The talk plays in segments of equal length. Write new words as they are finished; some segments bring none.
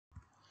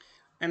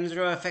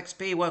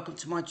M0FXB, welcome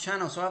to my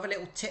channel. So I have a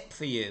little tip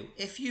for you.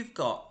 If you've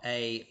got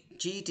a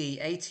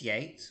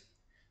GD-88,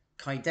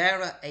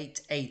 KYDERA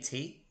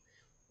 880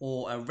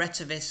 or a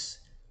RETEVIS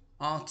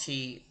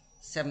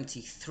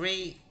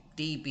R73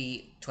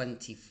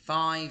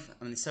 DB25,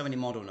 and there's so many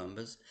model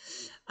numbers,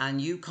 and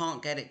you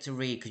can't get it to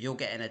read because you're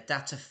getting a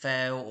data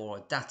fail or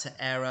a data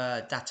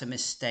error, a data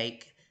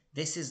mistake,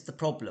 this is the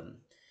problem.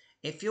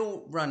 If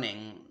you're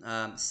running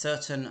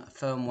certain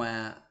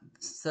firmware,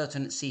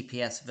 certain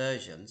CPS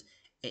versions,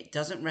 it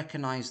doesn't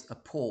recognize a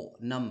port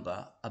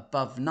number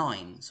above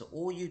 9. So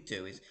all you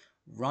do is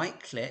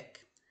right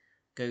click,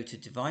 go to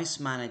Device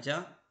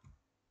Manager,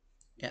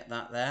 get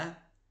that there.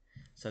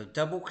 So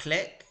double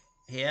click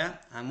here,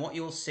 and what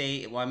you'll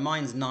see, well,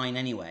 mine's 9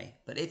 anyway,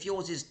 but if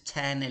yours is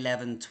 10,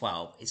 11,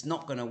 12, it's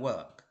not going to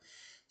work.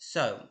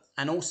 So,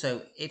 and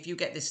also, if you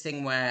get this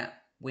thing where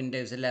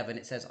Windows 11,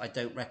 it says, I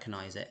don't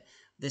recognize it,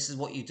 this is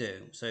what you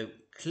do. So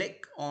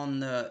click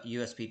on the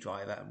USB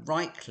driver,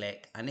 right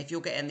click, and if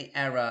you're getting the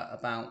error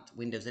about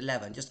Windows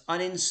 11, just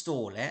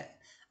uninstall it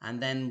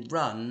and then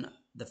run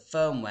the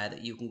firmware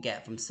that you can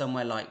get from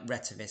somewhere like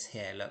RETEVIS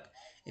here. Look,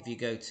 if you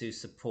go to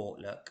support,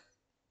 look,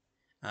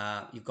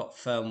 you've got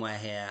firmware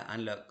here,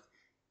 and look,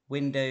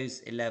 Windows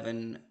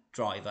 11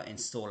 driver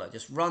installer.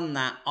 Just run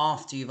that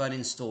after you've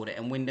uninstalled it,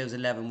 and Windows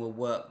 11 will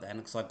work then,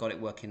 because I've got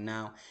it working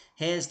now.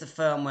 Here's the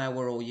firmware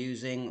we're all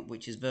using,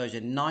 which is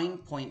version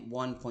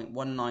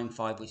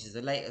 9.1.195, which is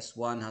the latest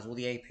one, has all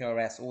the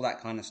APRS, all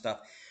that kind of stuff.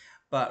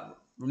 But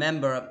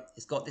remember,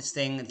 it's got this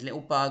thing, a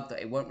little bug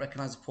that it won't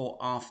recognize a port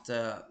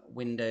after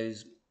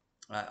Windows,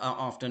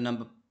 after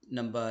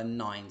number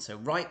 9. So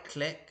right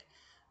click,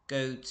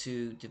 go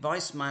to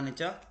Device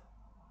Manager.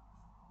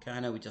 Okay,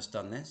 I know we just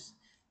done this.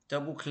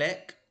 Double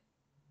click,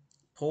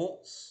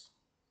 ports,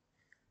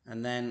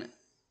 and then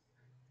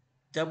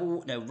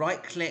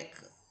right click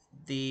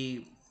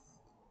the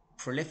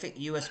prolific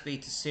USB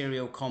to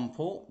serial COM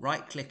port,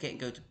 right click it and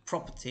go to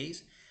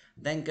properties,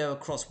 then go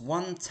across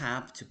one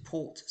tab to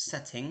port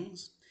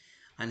settings,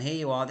 and here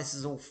you are, this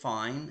is all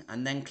fine,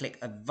 and then click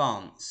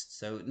advanced.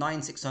 So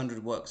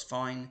 9600 works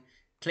fine,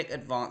 click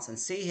advanced, and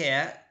see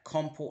here,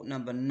 COM port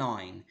number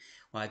 9.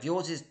 Well, if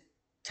yours is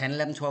 10,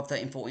 11, 12,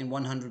 13, 14,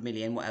 100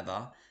 million,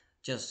 whatever,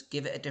 just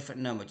give it a different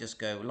number. Just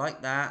go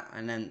like that,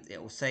 and then it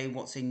will say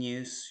what's in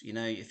use. You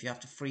know, if you have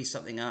to freeze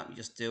something up, you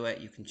just do it.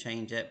 You can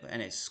change it.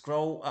 And it's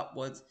scroll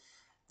upwards.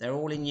 They're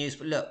all in use.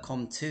 But look,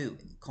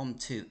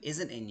 COM2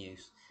 isn't in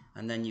use.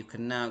 And then you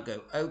can now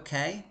go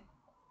OK.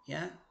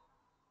 Yeah,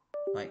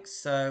 like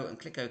so, and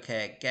click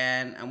OK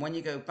again. And when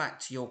you go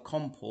back to your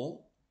COM port,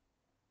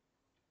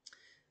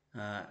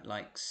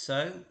 like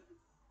so,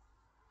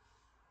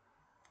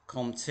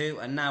 COM2,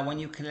 and now when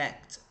you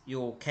connect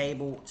your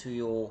cable to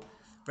your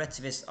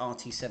RETEVIS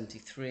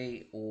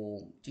RT73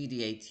 or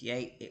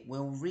GD-88, it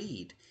will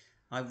read.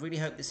 I really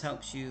hope this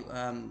helps you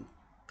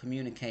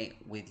communicate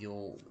with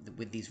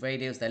these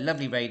radios. They're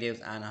lovely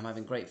radios, and I'm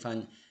having great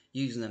fun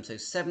using them. So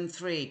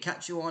 7.3,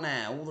 catch you on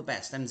air. All the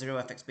best,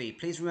 M0FXB.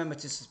 Please remember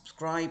to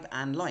subscribe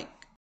and like.